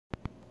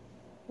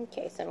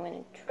Okay, so I'm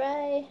going to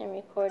try and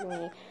record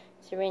me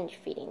syringe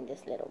feeding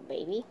this little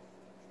baby.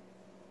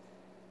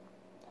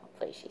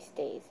 Hopefully she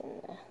stays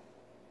in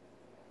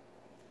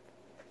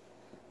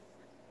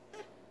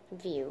the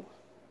view.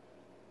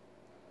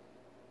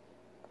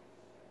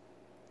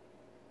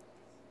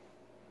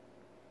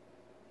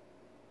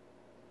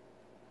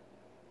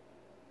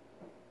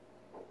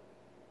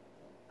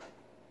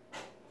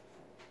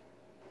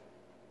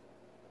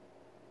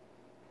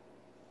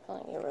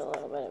 I'll give her a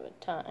little bit of a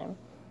time.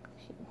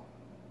 She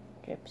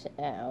drips it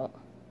out.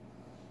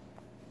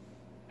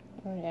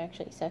 Are we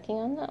actually sucking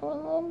on that one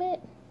a little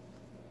bit?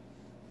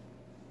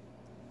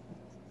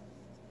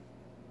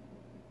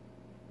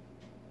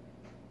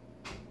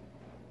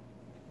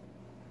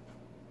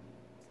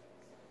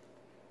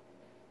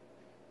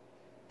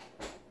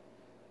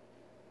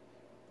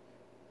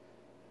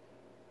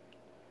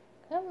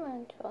 Come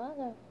on,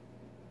 swallow.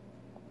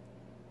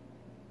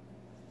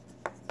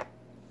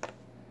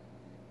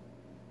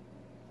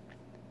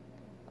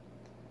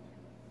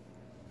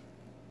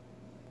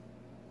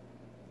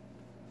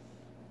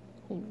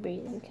 He's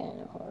breathing kind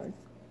of hard.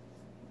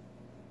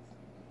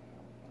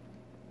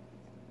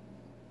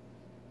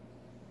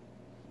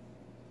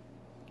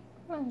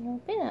 Come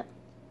on, open up.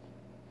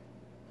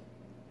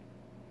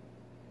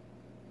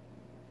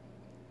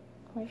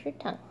 Where's your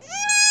tongue?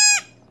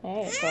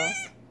 There you go.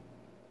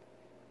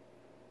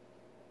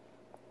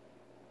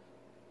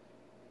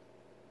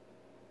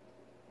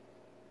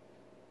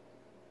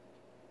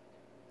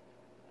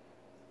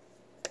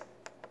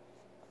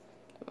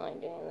 I'm only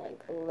doing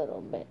like a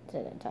little bit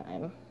at a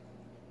time.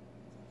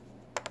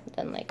 I've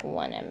done like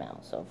 1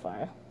 ml so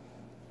far.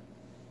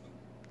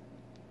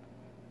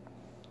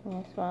 Can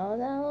you swallow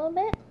that a little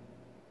bit?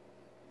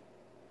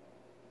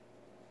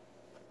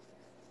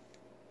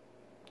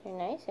 You're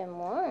nice and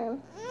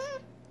warm.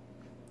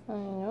 I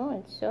know,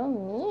 it's so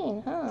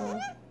mean, huh?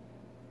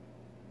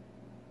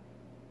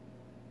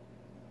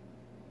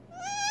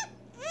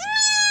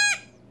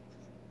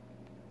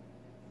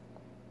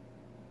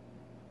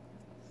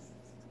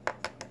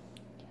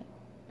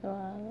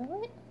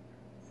 Swallow it.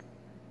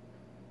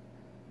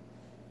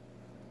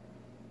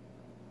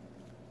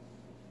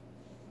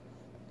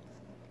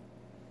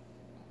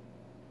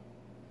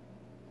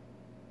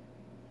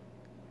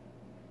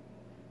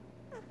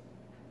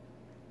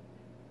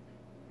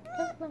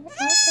 Come on,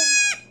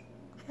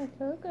 open.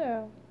 Good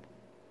girl.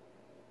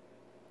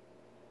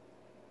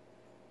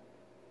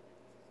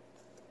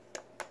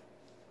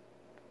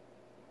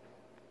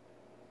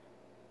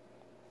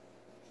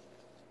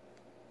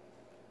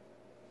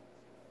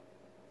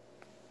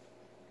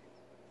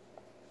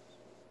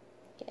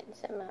 Getting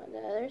some out the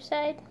other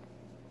side.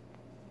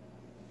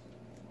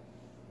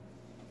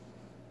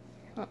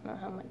 I don't know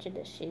how much of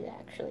this she's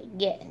actually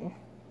getting.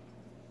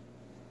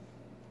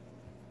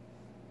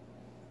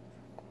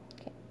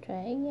 Okay,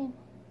 try again.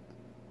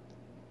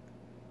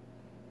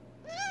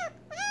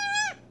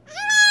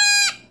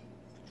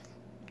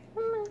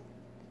 Come on.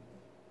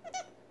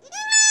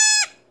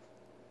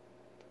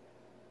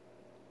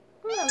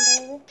 Come on,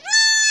 baby.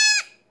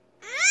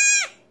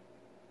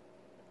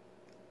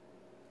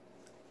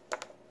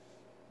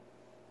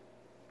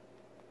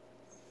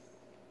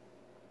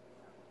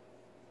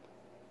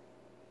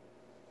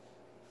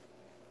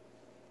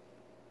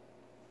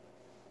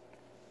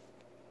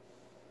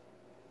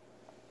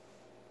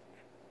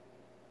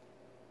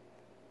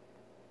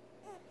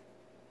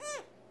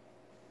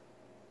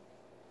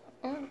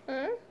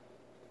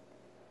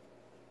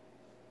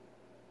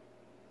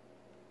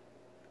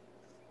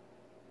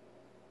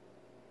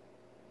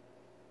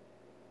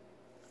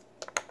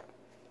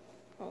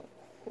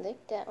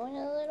 Lick that one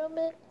a little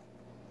bit.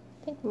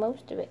 I think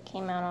most of it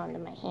came out onto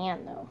my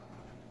hand though.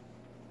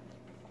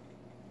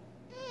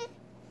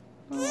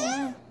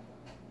 Yeah.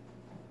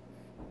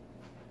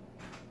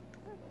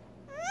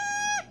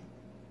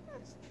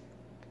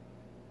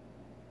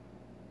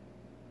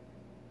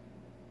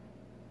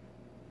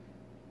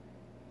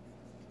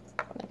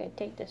 Like I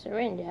take the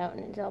syringe out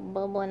and it's all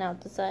bubbling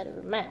out the side of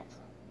her mouth.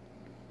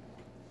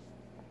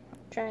 I'm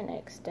trying to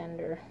extend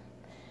her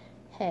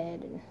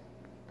head and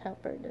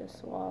help her to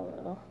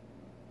swallow.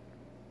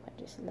 I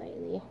just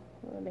lightly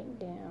rubbing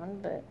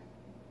down, but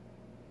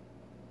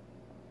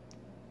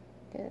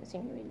doesn't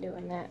seem to be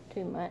doing that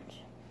too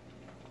much.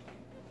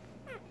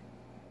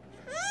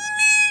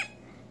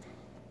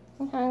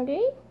 You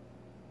hungry?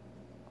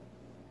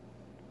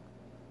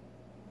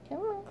 Come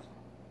on,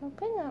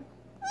 open up.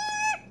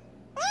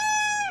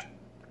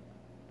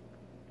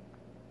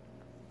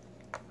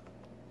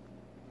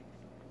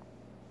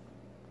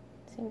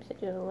 Seems to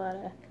do a lot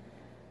of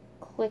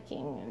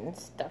clicking and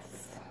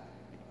stuff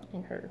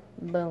in her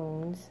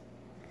bones.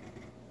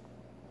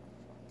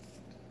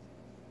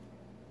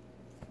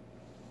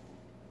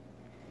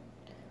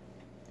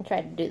 I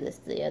tried to do this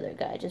to the other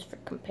guy just for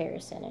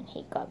comparison and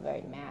he got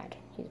very mad.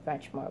 He's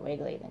much more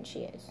wiggly than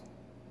she is.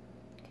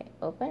 Okay,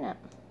 open up.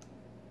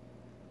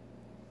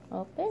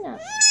 Open up.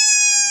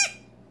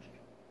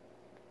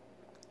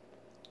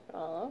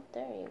 Swallow.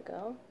 There you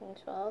go. Can you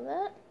swallow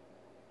that?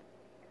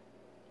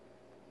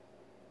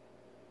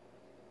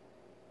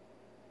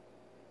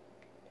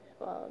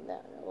 swallowed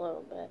that a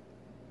little bit.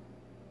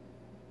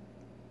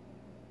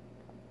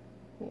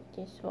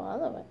 You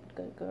swallow it,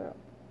 good girl.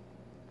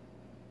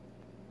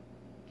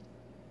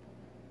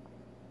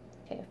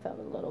 Okay, I felt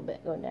a little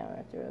bit go down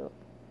her throat.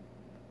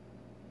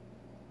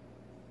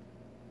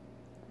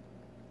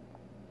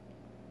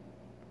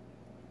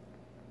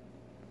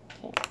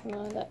 Okay,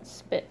 well, that's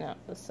spitting out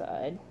the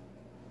side,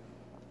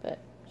 but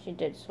she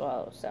did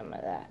swallow some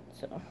of that,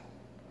 so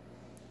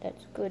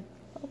that's good.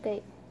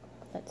 Okay,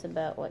 that's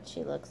about what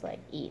she looks like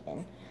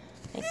eating.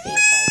 Let me see if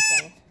I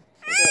can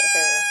get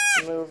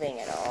her moving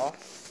at all.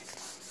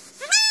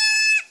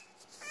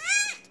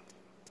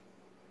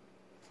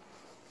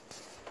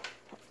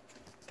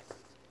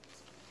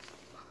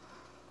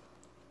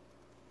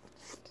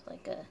 It's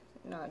like a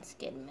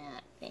non-skid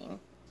mat thing.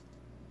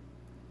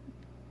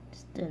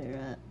 Stood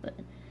her up, but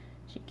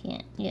she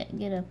can't yet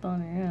get up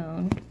on her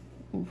own.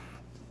 Oof.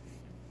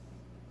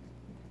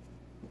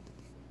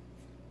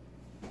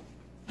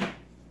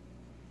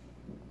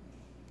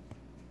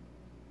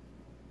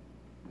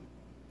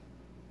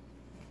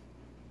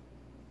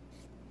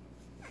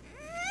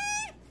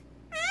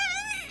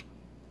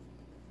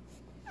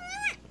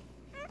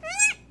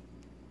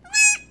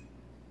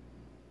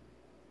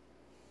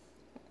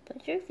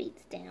 Put your feet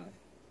down.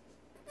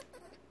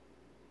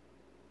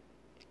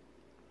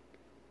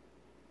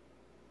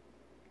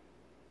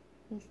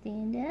 You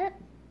stand up.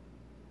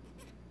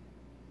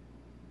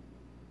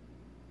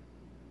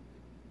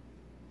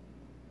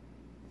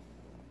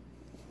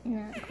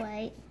 Not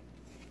quite.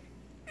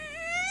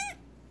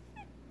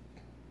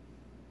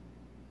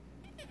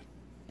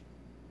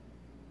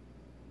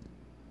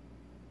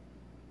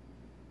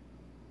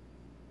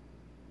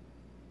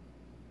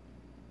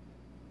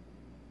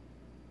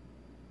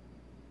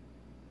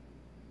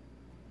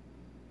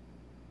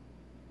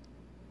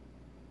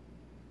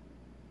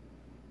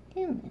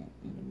 Come on,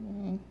 little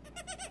man.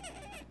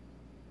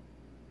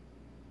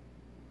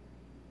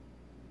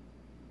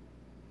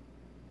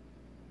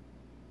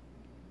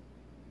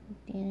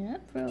 Standing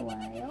up for a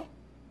while.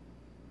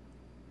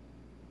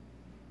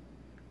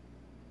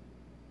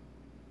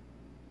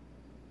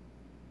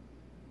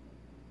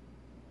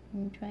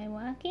 And try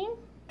walking?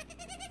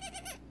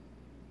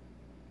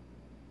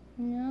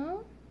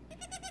 No?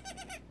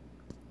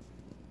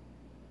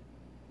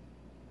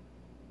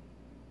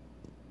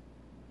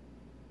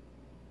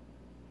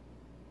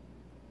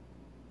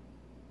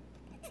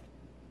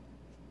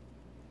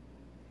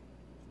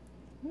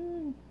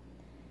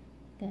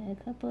 Got a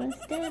couple of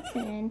steps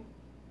in.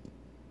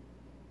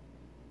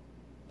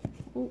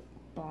 Ooh,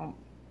 bump.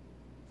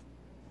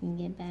 You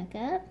get back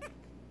up?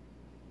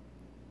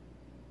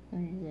 Or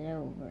is it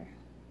over?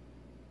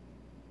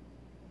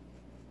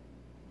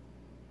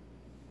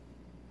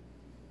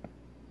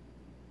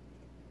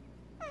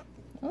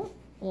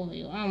 Oh,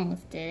 you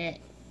almost did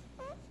it.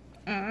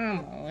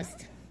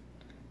 Almost.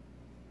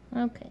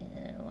 Okay,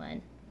 little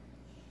one.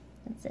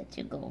 Let's let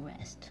you go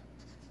rest.